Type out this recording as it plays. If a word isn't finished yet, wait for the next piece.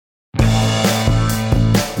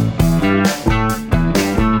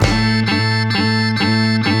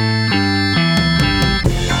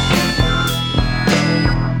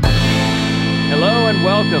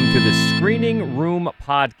Room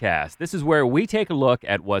podcast. This is where we take a look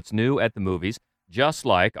at what's new at the movies, just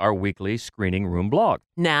like our weekly Screening Room blog.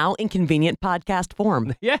 Now in convenient podcast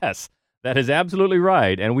form. Yes, that is absolutely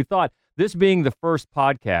right. And we thought, this being the first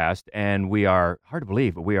podcast, and we are, hard to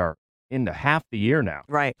believe, but we are into half the year now.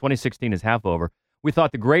 Right. 2016 is half over. We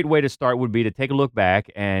thought the great way to start would be to take a look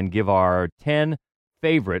back and give our 10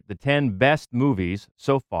 the 10 best movies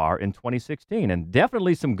so far in 2016. And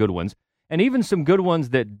definitely some good ones, and even some good ones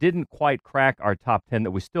that didn't quite crack our top 10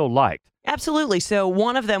 that we still liked. Absolutely. So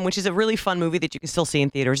one of them, which is a really fun movie that you can still see in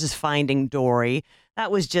theaters, is Finding Dory. That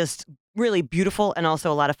was just really beautiful and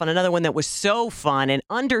also a lot of fun. Another one that was so fun and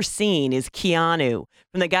underseen is Keanu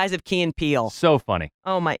from the guys of Key and Peele. So funny.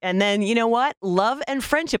 Oh my. And then, you know what? Love and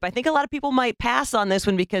Friendship. I think a lot of people might pass on this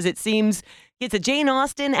one because it seems it's a Jane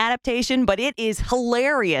Austen adaptation, but it is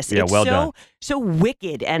hilarious. Yeah, it's well done. So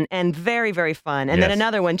wicked and very, very fun. And then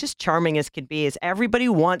another one, just charming as could be, is Everybody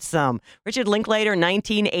Wants Some. Richard Linklater,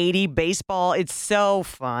 1980, baseball. It's so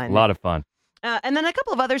fun. A lot of fun. And then a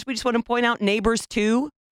couple of others we just want to point out. Neighbors 2.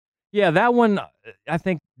 Yeah, that one, I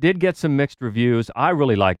think, did get some mixed reviews. I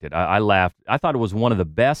really liked it. I laughed. I thought it was one of the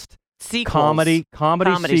best comedy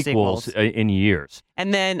sequels in years.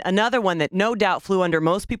 And then another one that no doubt flew under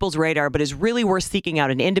most people's radar, but is really worth seeking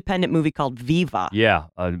out, an independent movie called Viva. Yeah,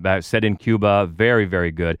 set in Cuba. Very,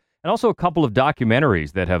 very good. And also a couple of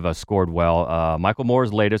documentaries that have scored well. Michael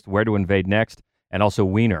Moore's latest, Where to Invade Next, and also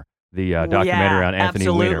Wiener, the documentary on Anthony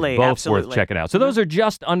Weiner. Both worth checking out. So those are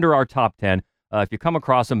just under our top 10. If you come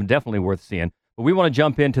across them, definitely worth seeing. But we want to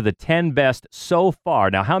jump into the 10 best so far.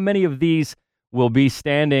 Now, how many of these will be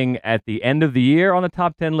standing at the end of the year on the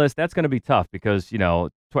top 10 list? That's going to be tough because, you know,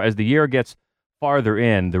 as the year gets farther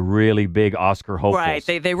in, the really big Oscar hopefuls.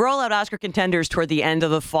 Right. They roll out Oscar contenders toward the end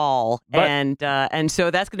of the fall. And so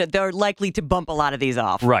they're likely to bump a lot of these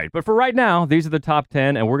off. Right. But for right now, these are the top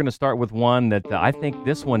 10. And we're going to start with one that I think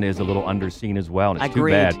this one is a little underseen as well. And it's too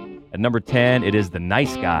bad. At number 10, it is The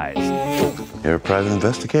Nice Guys. You're a private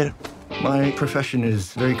investigator? My profession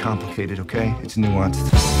is very complicated, okay? It's nuanced.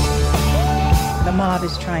 The mob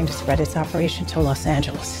is trying to spread its operation to Los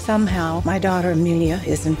Angeles. Somehow, my daughter Amelia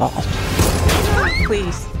is involved.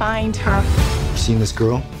 Please, find her. Seen this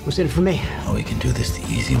girl? What's in it for me? Oh, we can do this the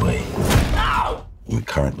easy way. No! We're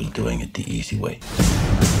currently doing it the easy way.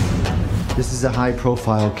 This is a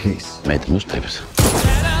high-profile case. Made the newspapers.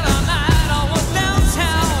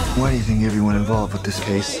 Why do you think everyone involved with this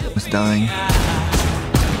case was dying?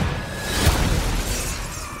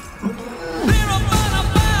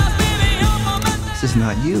 This is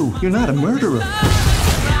not you. You're not a murderer.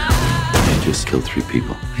 I just killed 3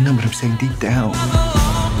 people. I know, but I'm saying deep down.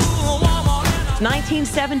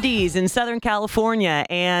 1970s in Southern California,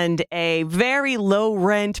 and a very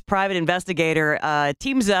low-rent private investigator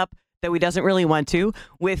teams up, though he doesn't really want to,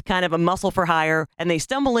 with kind of a muscle for hire, and they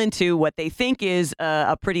stumble into what they think is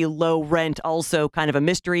a pretty low rent, also kind of a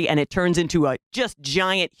mystery, and it turns into a just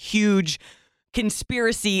giant, huge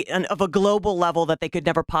conspiracy of a global level that they could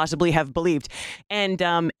never possibly have believed. And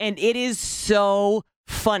it is so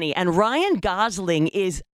funny. And Ryan Gosling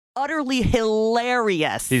is utterly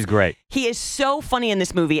hilarious. He's great. He is so funny in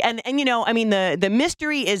this movie. And you know, I mean, the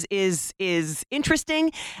mystery is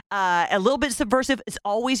interesting, a little bit subversive. It's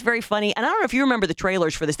always very funny. And I don't know if you remember the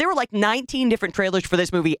trailers for this. There were like 19 different trailers for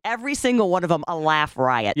this movie. Every single one of them a laugh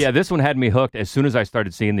riot. Yeah, this one had me hooked as soon as I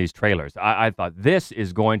started seeing these trailers. I thought this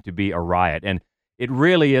is going to be a riot. And it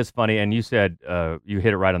really is funny. And you said, you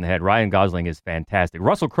hit it right on the head. Ryan Gosling is fantastic.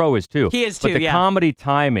 Russell Crowe is too. He is too, But the comedy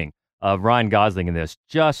timing of Ryan Gosling in this,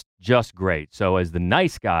 just great. So as the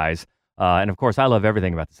nice guys, and of course I love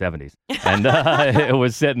everything about the 70s. And it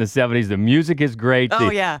was set in the 70s. The music is great.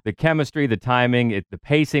 The chemistry, the timing, the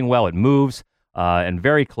pacing, well, it moves, and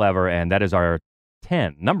very clever. And that is our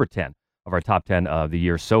number 10 of our top 10 of the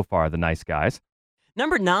year so far, The Nice Guys.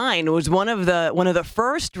 Number 9 was one of the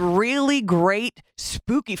first really great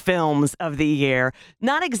spooky films of the year.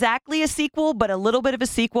 Not exactly a sequel, but a little bit of a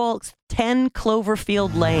sequel. It's 10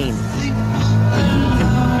 Cloverfield Lane.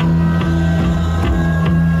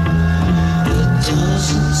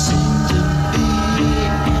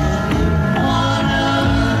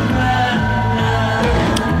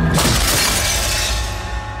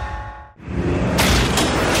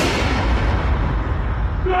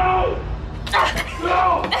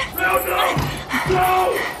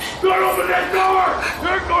 No! Don't open that door!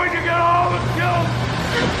 They're going to get all of us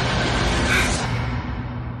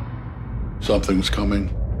killed! Something's coming.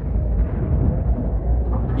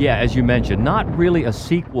 Yeah, as you mentioned, not really a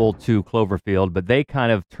sequel to Cloverfield, but they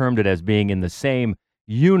kind of termed it as being in the same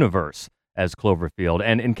universe as Cloverfield.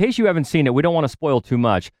 And in case you haven't seen it, we don't want to spoil too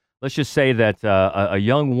much, let's just say that a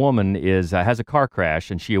young woman has a car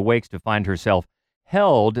crash, and she awakes to find herself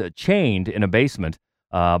chained in a basement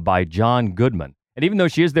by John Goodman. And even though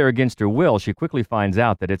she is there against her will, she quickly finds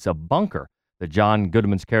out that it's a bunker that John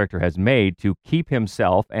Goodman's character has made to keep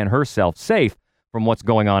himself and herself safe from what's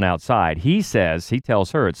going on outside. He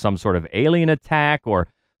tells her it's some sort of alien attack or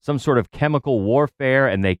some sort of chemical warfare,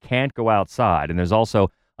 and they can't go outside. And there's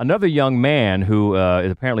also another young man who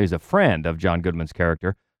apparently is a friend of John Goodman's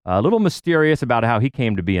character, a little mysterious about how he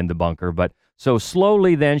came to be in the bunker. But so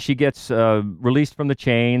slowly then she gets released from the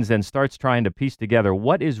chains and starts trying to piece together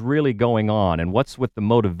what is really going on and what's with the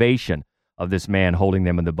motivation of this man holding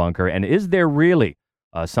them in the bunker. And is there really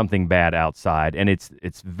something bad outside? And it's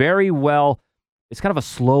very well, it's kind of a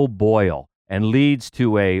slow boil and leads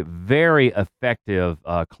to a very effective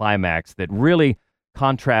climax that really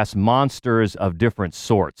contrasts monsters of different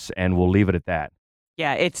sorts. And we'll leave it at that.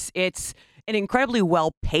 Yeah, it's an incredibly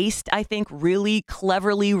well-paced, I think, really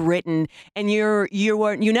cleverly written, and you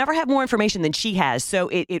never have more information than she has, so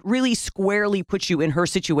it really squarely puts you in her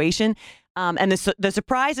situation. And the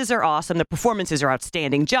surprises are awesome. The performances are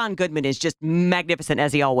outstanding. John Goodman is just magnificent,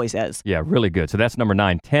 as he always is. Yeah, really good. So that's number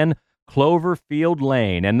 9, 10 Cloverfield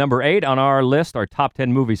Lane. And number 8 on our list, our top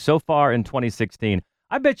 10 movies so far in 2016.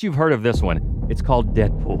 I bet you've heard of this one. It's called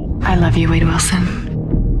Deadpool. I love you, Wade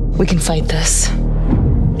Wilson. We can fight this.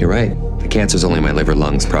 You're right. The cancer's only my liver,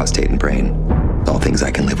 lungs, prostate, and brain. All things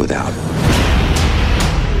I can live without.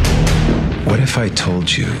 What if I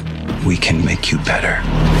told you we can make you better?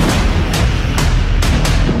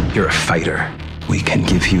 You're a fighter. We can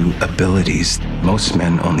give you abilities most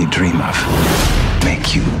men only dream of.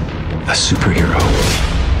 Make you a superhero.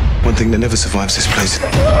 One thing that never survives this place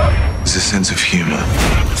is a sense of humor.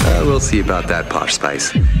 We'll see about that, Posh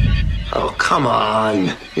Spice. Oh, come on.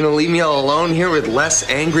 You know, leave me all alone here with less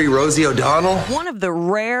angry Rosie O'Donnell? One of the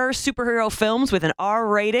rare superhero films with an R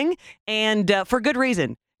rating, and for good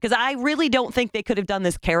reason. Because I really don't think they could have done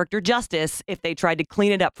this character justice if they tried to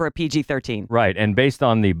clean it up for a PG-13. Right, and based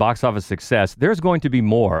on the box office success, there's going to be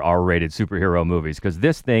more R-rated superhero movies because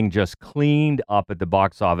this thing just cleaned up at the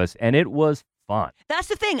box office, and it was fun. That's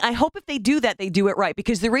the thing. I hope if they do that, they do it right.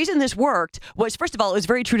 Because the reason this worked was, first of all, it was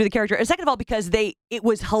very true to the character. And second of all, because it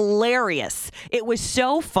was hilarious. It was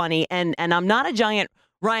so funny. And I'm not a giant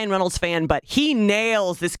Ryan Reynolds fan, but he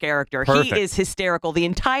nails this character. Perfect. He is hysterical. The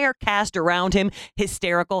entire cast around him,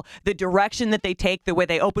 hysterical. The direction that they take, the way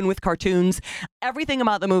they open with cartoons, everything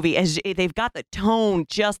about the movie, they've got the tone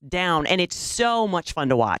just down, and it's so much fun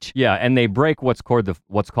to watch. Yeah, and they break what's called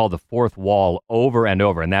the fourth wall over and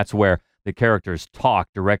over, and that's where the characters talk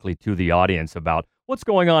directly to the audience about what's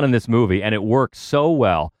going on in this movie, and it works so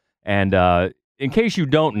well. And in case you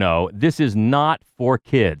don't know, this is not for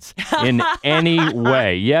kids in any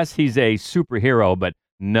way. Yes, he's a superhero, but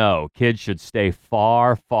no, kids should stay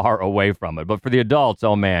far, far away from it. But for the adults,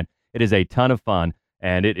 oh man, it is a ton of fun,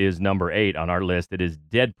 and it is number 8 on our list. It is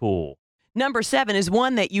Deadpool. Number 7 is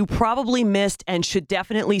one that you probably missed and should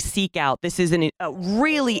definitely seek out. This is a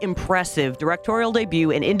really impressive directorial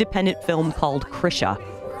debut, an independent film called Krisha.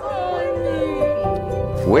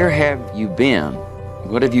 Where have you been?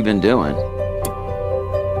 What have you been doing?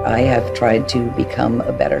 I have tried to become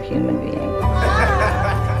a better human being.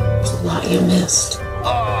 There's a lot you missed.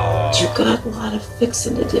 But you've got a lot of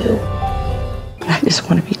fixing to do. But I just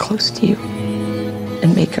want to be close to you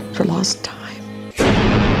and make up for lost time.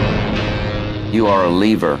 You are a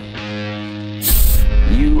lever.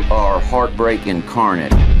 You are heartbreak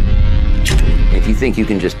incarnate. If you think you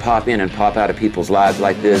can just pop in and pop out of people's lives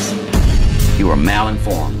like this, you are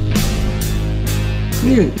malinformed.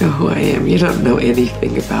 You don't know who I am. You don't know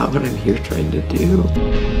anything about what I'm here trying to do.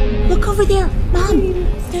 Look over there. Mom,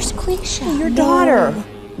 there's Krisha. Your daughter.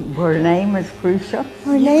 Her name is Krisha.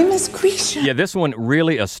 Her name is Krisha. Yeah, this one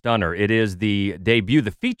really a stunner. It is the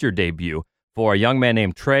feature debut for a young man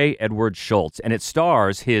named Trey Edward Schultz, and it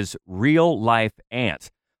stars his real-life aunt,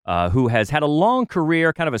 who has had a long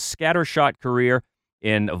career, kind of a scattershot career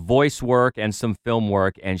in voice work and some film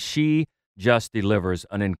work, and she just delivers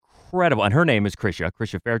an incredible, and her name is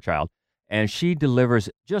Krisha Fairchild, and she delivers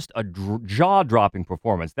just a jaw-dropping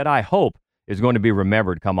performance that I hope is going to be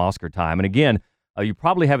remembered come Oscar time. And again, you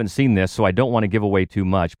probably haven't seen this, so I don't want to give away too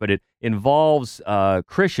much, but it involves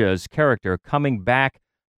Krisha's character coming back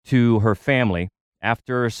to her family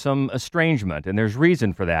after some estrangement, and there's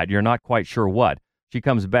reason for that. You're not quite sure what. She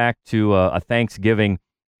comes back to a Thanksgiving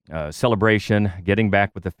celebration, getting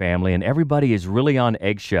back with the family, and everybody is really on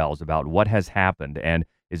eggshells about what has happened, and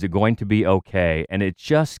is it going to be okay? And it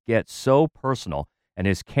just gets so personal, and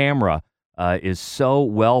his camera is so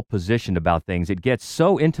well positioned about things. It gets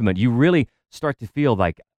so intimate. You really start to feel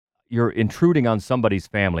like, you're intruding on somebody's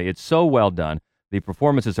family. It's so well done. The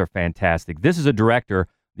performances are fantastic. This is a director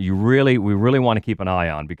we really want to keep an eye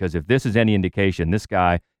on, because if this is any indication, this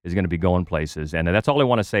guy is going to be going places. And that's all I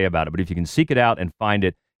want to say about it. But if you can seek it out and find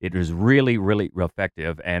it, it is really, really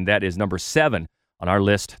effective. And that is number 7 on our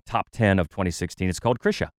list, top 10 of 2016. It's called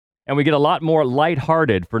Krisha. And we get a lot more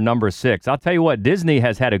lighthearted for number 6. I'll tell you what, Disney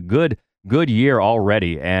has had a good year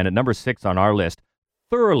already. And at number 6 on our list,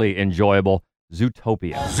 thoroughly enjoyable,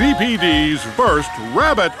 Zootopia. ZPD's first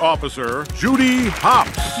rabbit officer, Judy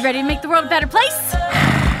Hopps. You ready to make the world a better place?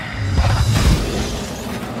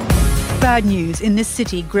 Bad news in this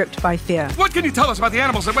city gripped by fear. What can you tell us about the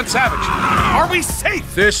animals that went savage? Are we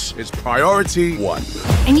safe? This is priority 1.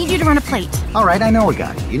 I need you to run a plate. All right, I know a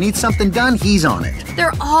guy. You need something done, he's on it.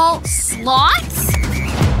 They're all sloths?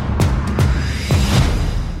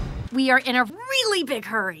 We are in a really big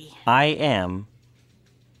hurry. I am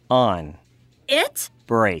on it.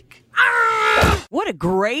 Break. What a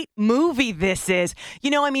great movie this is.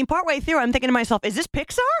 Partway through, I'm thinking to myself, is this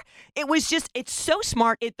Pixar? It's so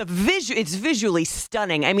smart. It's visually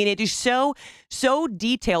stunning. I mean, it is so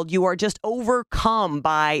detailed. You are just overcome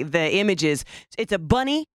by the images. It's a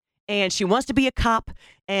bunny, and she wants to be a cop,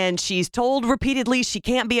 and she's told repeatedly she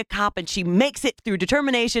can't be a cop, and she makes it through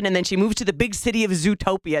determination, and then she moves to the big city of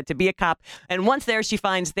Zootopia to be a cop. And once there, she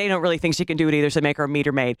finds they don't really think she can do it either, so they make her a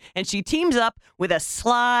meter maid. And she teams up with a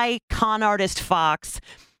sly con artist fox,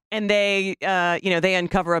 and they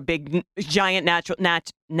uncover a big, giant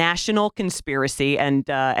national conspiracy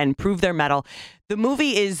and prove their mettle. The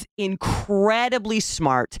movie is incredibly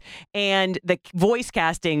smart, and the voice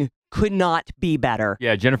casting could not be better.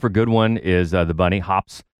 Yeah, Jennifer Goodwin is the bunny,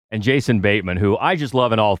 Hopps, and Jason Bateman, who I just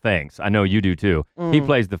love in all things. I know you do too. He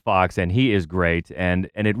plays the fox, and he is great, and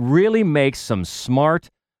it really makes some smart,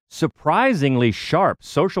 surprisingly sharp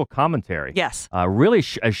social commentary. Yes. Really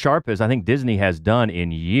as sharp as I think Disney has done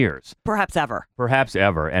in years. Perhaps ever.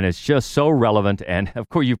 And it's just so relevant. And of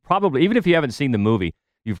course, you've probably, even if you haven't seen the movie,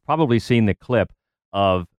 you've probably seen the clip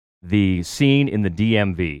of the scene in the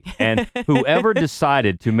DMV. And whoever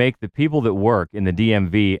decided to make the people that work in the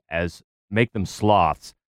DMV make them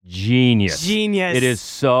sloths, genius. It is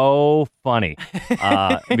so funny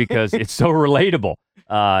because it's so relatable.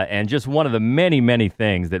 And just one of the many, many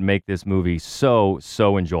things that make this movie so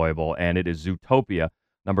enjoyable. And it is Zootopia,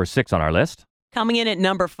 number 6 on our list. Coming in at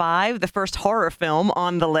number 5, the first horror film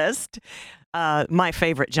on the list. My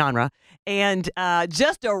favorite genre. And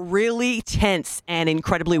just a really tense and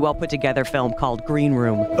incredibly well put together film called Green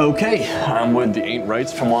Room. Okay, I'm with the Ain't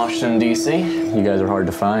Rights from Washington, D.C. You guys are hard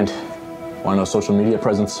to find. Why no social media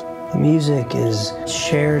presence? The music is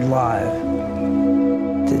shared live.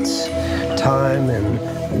 It's time and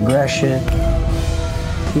aggression.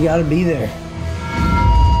 You gotta be there.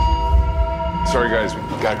 Sorry, guys, we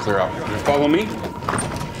gotta clear out. Follow me?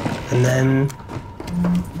 And then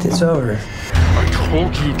it's over. I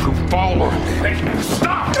told you to follow. Hey,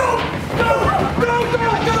 stop! Go!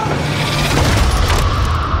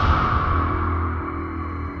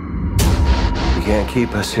 You can't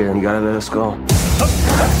keep us here. You gotta let us go.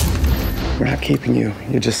 We're not keeping you.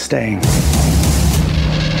 You're just staying.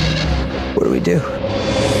 What do we do?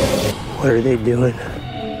 What are they doing?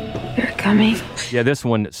 They're coming. Yeah, this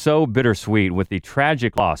one so bittersweet with the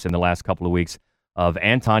tragic loss in the last couple of weeks of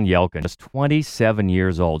Anton Yelchin, just 27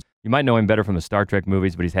 years old. You might know him better from the Star Trek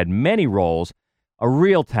movies, but he's had many roles, a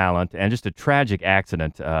real talent, and just a tragic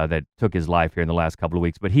accident that took his life here in the last couple of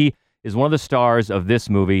weeks. But he is one of the stars of this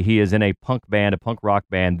movie. He is in a punk rock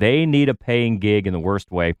band. They need a paying gig in the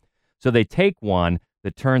worst way. So they take one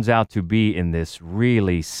that turns out to be in this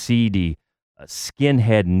really seedy,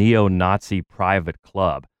 skinhead neo-Nazi private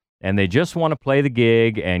club. And they just want to play the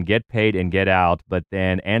gig and get paid and get out. But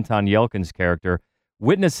then Anton Yelchin's character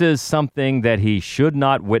witnesses something that he should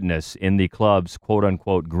not witness in the club's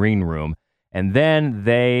quote-unquote green room. And then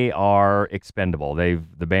they are expendable. The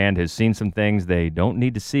band has seen some things they don't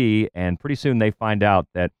need to see, and pretty soon they find out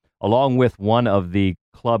that along with one of the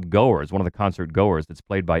club goers, one of the concert goers that's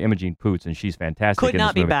played by Imogen Poots, and she's fantastic Could in not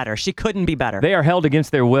this be movie. better. She couldn't be better. They are held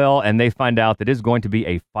against their will, and they find out that it's going to be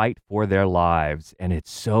a fight for their lives, and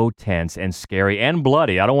it's so tense and scary and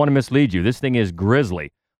bloody. I don't want to mislead you. This thing is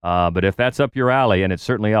grisly, but if that's up your alley, and it's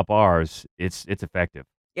certainly up ours, it's effective.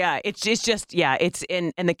 Yeah, it's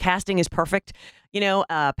and the casting is perfect.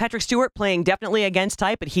 Patrick Stewart playing definitely against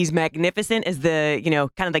type, but he's magnificent as the,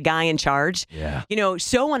 kind of the guy in charge. Yeah.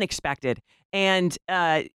 So unexpected. And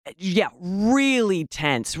really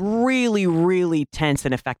tense, really, really tense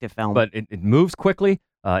and effective film. But it moves quickly.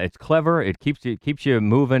 It's clever. It keeps you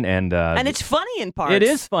moving, and it's funny in parts. It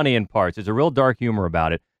is funny in parts. There's a real dark humor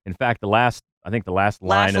about it. In fact, the last I think the last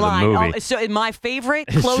line of the movie. Oh, so my favorite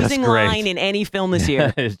closing line in any film this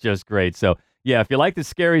year. It's just great. So, yeah, if you like the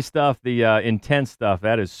scary stuff, the intense stuff,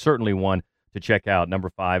 that is certainly one to check out. Number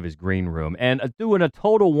 5 is Green Room. And doing a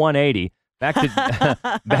total 180, back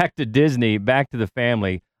to back to Disney, back to the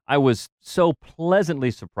family. I was so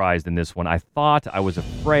pleasantly surprised in this one. I thought, I was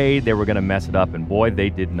afraid they were going to mess it up, and boy, they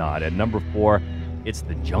did not. At number 4, it's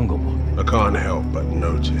The Jungle Book. I can't help but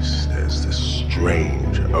notice there's this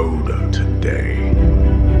strange odor today.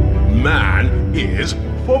 Man is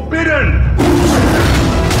forbidden!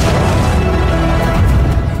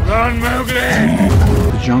 Run, Mowgli!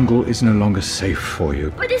 The jungle is no longer safe for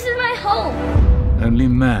you. But this is my home. Only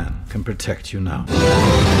man can protect you now.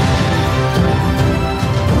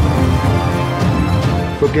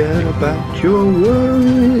 Forget about your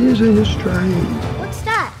worries and your strife. What's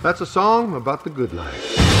that? That's a song about the good life.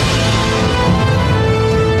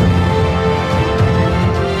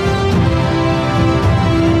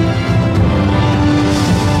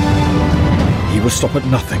 He will stop at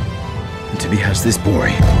nothing until he has this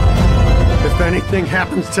boy. If anything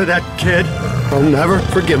happens to that kid, I'll never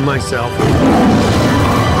forgive myself.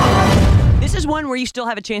 This is one where you still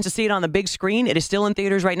have a chance to see it on the big screen. It is still in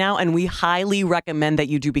theaters right now, and we highly recommend that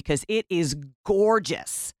you do because it is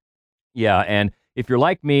gorgeous. Yeah, and if you're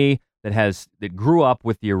like me that grew up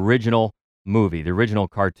with the original movie, the original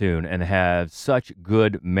cartoon, and have such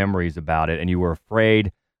good memories about it, and you were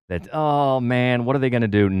afraid that, oh man, what are they going to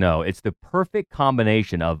do? No, it's the perfect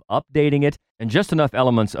combination of updating it and just enough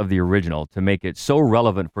elements of the original to make it so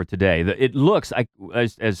relevant for today. It looks,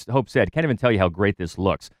 as Hope said, can't even tell you how great this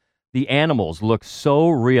looks. The animals look so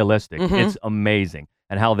realistic. Mm-hmm. It's amazing.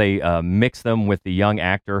 And how they mix them with the young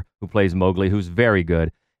actor who plays Mowgli, who's very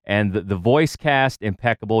good. And the voice cast,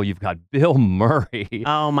 impeccable. You've got Bill Murray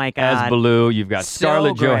oh my God. as Baloo. You've got So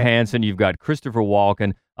Scarlett great. Johansson. You've got Christopher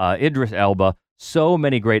Walken, Idris Elba. So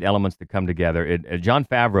many great elements to come together. Jon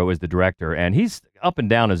Favreau is the director, and he's up and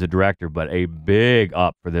down as a director, but a big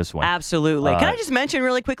up for this one. Absolutely. Can I just mention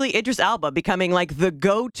really quickly Idris Elba becoming like the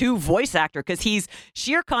go-to voice actor because he's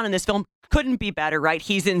Shere Khan in this film. Couldn't be better, right?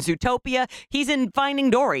 He's in Zootopia. He's in Finding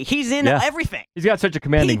Dory. He's in everything. He's got such a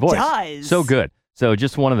commanding voice. He does. So good. So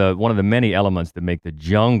just one of the many elements that make The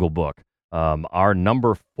Jungle Book our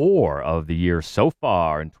number 4 of the year so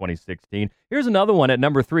far in 2016. Here's another one at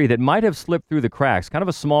number 3 that might have slipped through the cracks. Kind of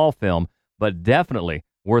a small film, but definitely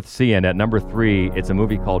worth seeing. At number 3, it's a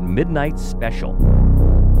movie called Midnight Special.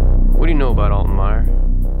 What do you know about Alton Meyer?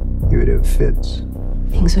 He would have fits.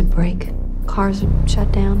 Things would break. Cars would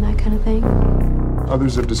shut down, that kind of thing.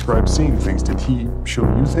 Others have described seeing things. Did he show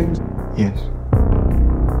you things? Yes.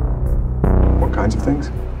 What kinds of things?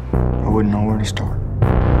 I wouldn't know where to start.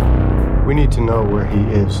 We need to know where he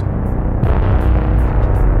is.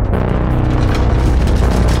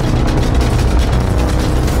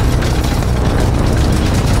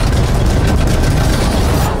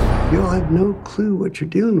 You'll have no clue what you're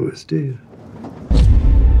dealing with, do you?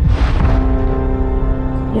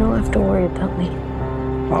 You don't have to worry about me.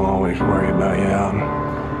 I'll always worry about you, Alton.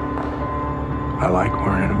 I like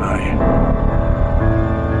worrying about you.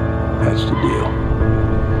 That's the deal.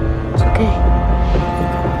 It's okay.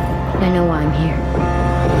 I know why I'm here.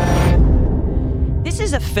 This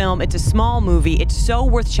is a film. It's a small movie. It's so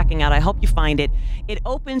worth checking out. I hope you find it. It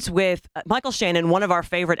opens with Michael Shannon, one of our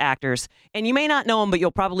favorite actors. And you may not know him, but you'll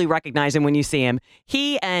probably recognize him when you see him.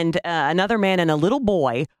 He and another man and a little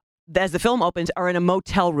boy, as the film opens, are in a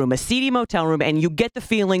motel room, a seedy motel room, and you get the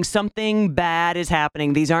feeling something bad is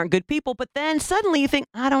happening. These aren't good people. But then suddenly you think,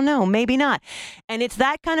 I don't know, maybe not. And it's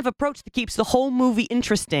that kind of approach that keeps the whole movie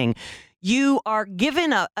interesting. You are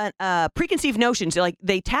given a preconceived notions, like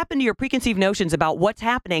they tap into your preconceived notions about what's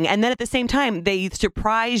happening, and then at the same time, they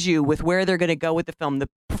surprise you with where they're going to go with the film. The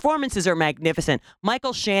performances are magnificent.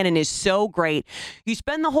 Michael Shannon is so great. You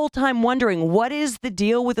spend the whole time wondering, what is the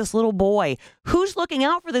deal with this little boy? Who's looking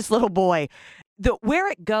out for this little boy? Where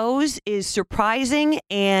it goes is surprising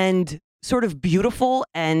and sort of beautiful,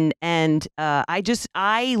 and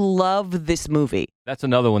I love this movie. That's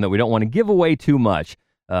another one that we don't want to give away too much.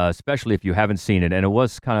 Especially if you haven't seen it, and it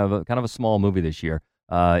was kind of a small movie this year.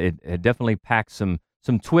 It definitely packs some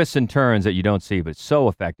twists and turns that you don't see, but so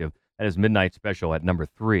effective. That is Midnight Special at number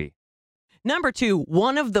 3. Number 2,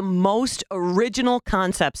 one of the most original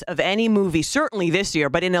concepts of any movie, certainly this year,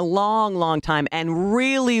 but in a long, long time, and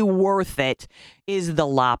really worth it, is The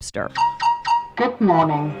Lobster. Good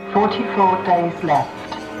morning. 44 days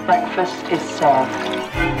left. Breakfast is served.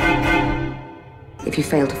 If you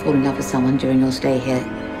fail to fall in love with someone during your stay here,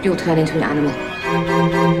 you'll turn into an animal.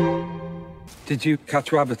 Did you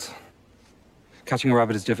catch rabbits? Catching a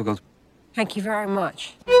rabbit is difficult. Thank you very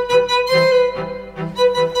much.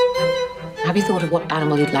 Have you thought of what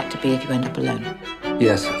animal you'd like to be if you end up alone?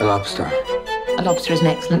 Yes, a lobster. A lobster is an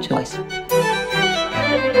excellent choice.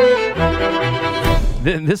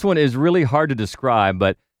 This one is really hard to describe,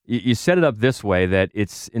 but you set it up this way, that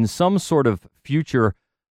it's in some sort of future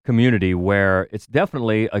community where it's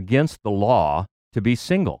definitely against the law to be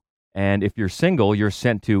single. And if you're single, you're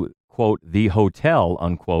sent to, quote, the hotel,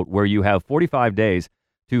 unquote, where you have 45 days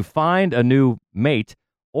to find a new mate,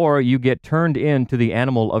 or you get turned into the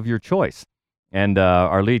animal of your choice. And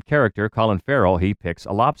our lead character, Colin Farrell, he picks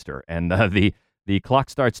a lobster, and the clock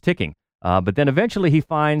starts ticking. But then eventually he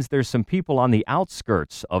finds there's some people on the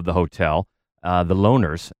outskirts of the hotel, the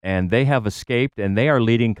loners, and they have escaped, and they are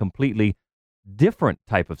leading completely different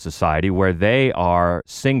type of society where they are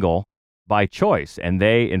single by choice, and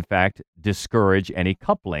they, in fact, discourage any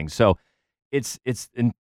coupling. So it's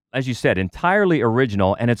as you said, entirely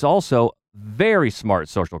original, and it's also very smart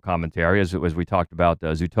social commentary, as we talked about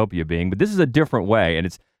Zootopia being, but this is a different way, and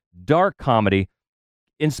it's dark comedy,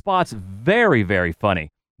 in spots very, very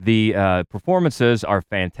funny. The performances are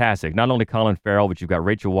fantastic. Not only Colin Farrell, but you've got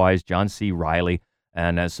Rachel Weisz, John C. Reilly,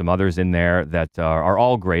 and some others in there that are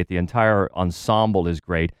all great. The entire ensemble is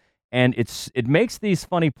great, and it makes these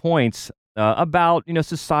funny points about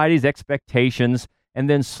society's expectations. And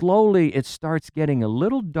then slowly it starts getting a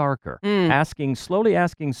little darker, slowly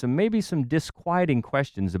asking some disquieting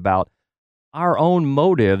questions about our own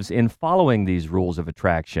motives in following these rules of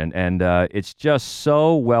attraction. And it's just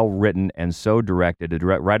so well written and so directed.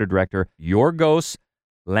 Writer-director Yorgos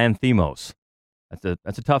Lanthimos.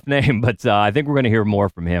 That's a tough name, but I think we're going to hear more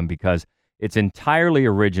from him because it's entirely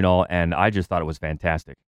original, and I just thought it was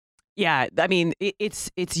fantastic. Yeah, I mean, its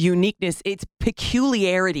uniqueness, its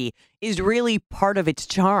peculiarity is really part of its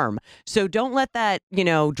charm. So don't let that,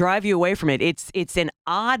 drive you away from it. It's an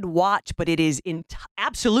odd watch, but it is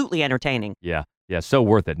absolutely entertaining. Yeah, so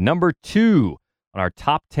worth it. Number 2 on our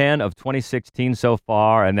top 10 of 2016 so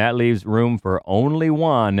far, and that leaves room for only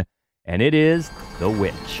one, and it is The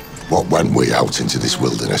Witch. What went we out into this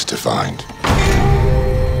wilderness to find?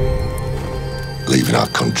 Leaving our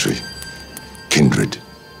country, kindred,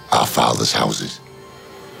 our fathers' houses.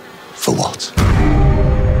 For what?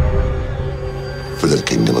 For the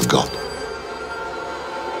kingdom of God.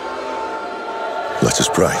 Let us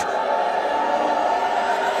pray.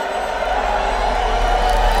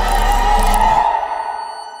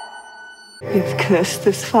 You've cursed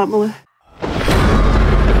this family.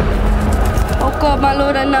 Oh God, my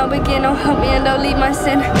Lord, I now begin. Oh, help me and I'll leave my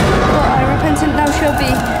sin. For I repentant now shall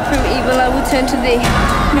be. From evil I will turn to thee.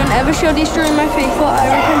 None ever shall destroy my faith. For I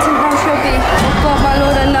repentant now shall be. Oh God, my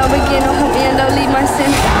Lord, I now begin. Oh, help me and I'll leave my sin.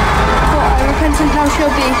 For I repentant now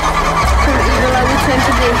shall be. From evil I will turn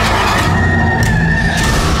to thee.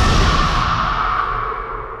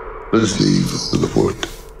 What is the evil of the wood?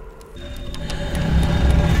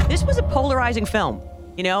 This was a polarizing film.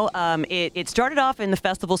 It started off in the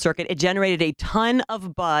festival circuit. It generated a ton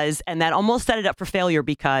of buzz, and that almost set it up for failure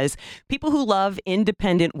because people who love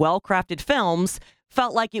independent, well-crafted films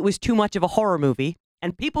felt like it was too much of a horror movie,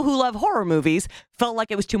 and people who love horror movies felt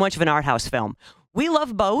like it was too much of an art house film. We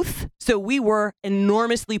love both, so we were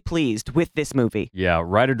enormously pleased with this movie. Yeah,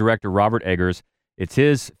 writer-director Robert Eggers. It's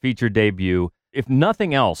his feature debut. If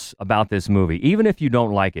nothing else about this movie, even if you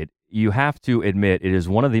don't like it, you have to admit it is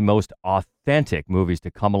one of the most authentic movies to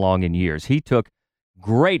come along in years. He took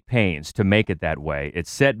great pains to make it that way. It's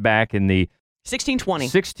set back in the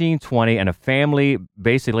 1620, and a family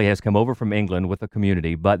basically has come over from England with a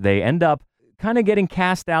community, but they end up kind of getting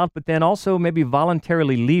cast out, but then also maybe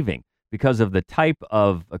voluntarily leaving because of the type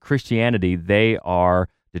of Christianity they are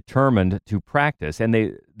determined to practice. And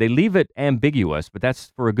they leave it ambiguous, but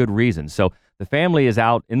that's for a good reason. So the family is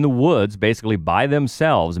out in the woods, basically by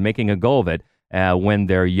themselves, making a go of it, when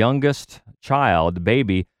their youngest child, the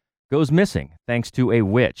baby, goes missing thanks to a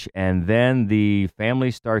witch. And then the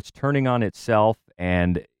family starts turning on itself,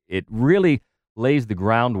 and it really lays the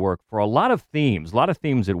groundwork for a lot of themes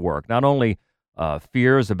at work. Not only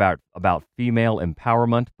fears about female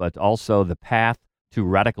empowerment, but also the path to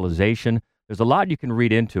radicalization. There's a lot you can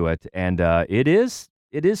read into it, and it is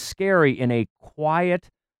scary in a quiet,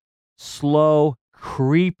 slow,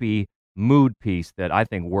 creepy mood piece that I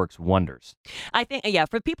think works wonders. I think,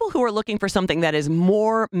 for people who are looking for something that is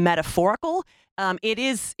more metaphorical, it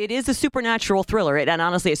is a supernatural thriller. And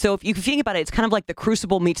honestly, so if you think about it, it's kind of like The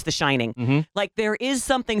Crucible meets The Shining. Mm-hmm. Like there is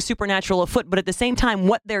something supernatural afoot, but at the same time,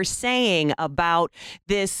 what they're saying about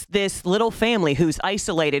this little family who's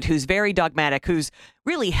isolated, who's very dogmatic, who's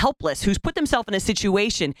really helpless, who's put themselves in a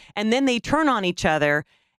situation, and then they turn on each other.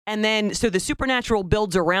 And then, so the supernatural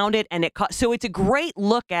builds around it, and so it's a great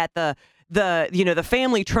look at the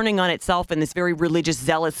family turning on itself in this very religious,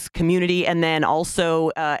 zealous community, and then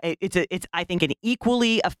also it's I think an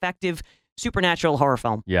equally effective supernatural horror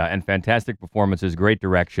film. Yeah, and fantastic performances, great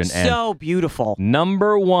direction, and so beautiful.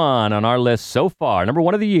 Number 1 on our list so far, number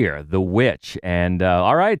 1 of the year, The Witch. And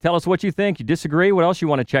all right, tell us what you think. You disagree? What else you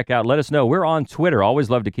want to check out? Let us know. We're on Twitter. Always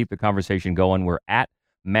love to keep the conversation going. We're at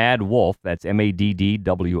Mad Wolf. That's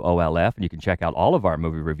MADDWOLF, and you can check out all of our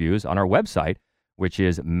movie reviews on our website, which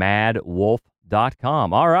is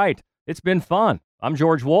madwolf.com. All right, it's been fun. I'm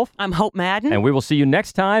George Wolf. I'm Hope Madden. And we will see you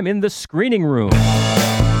next time in the screening room.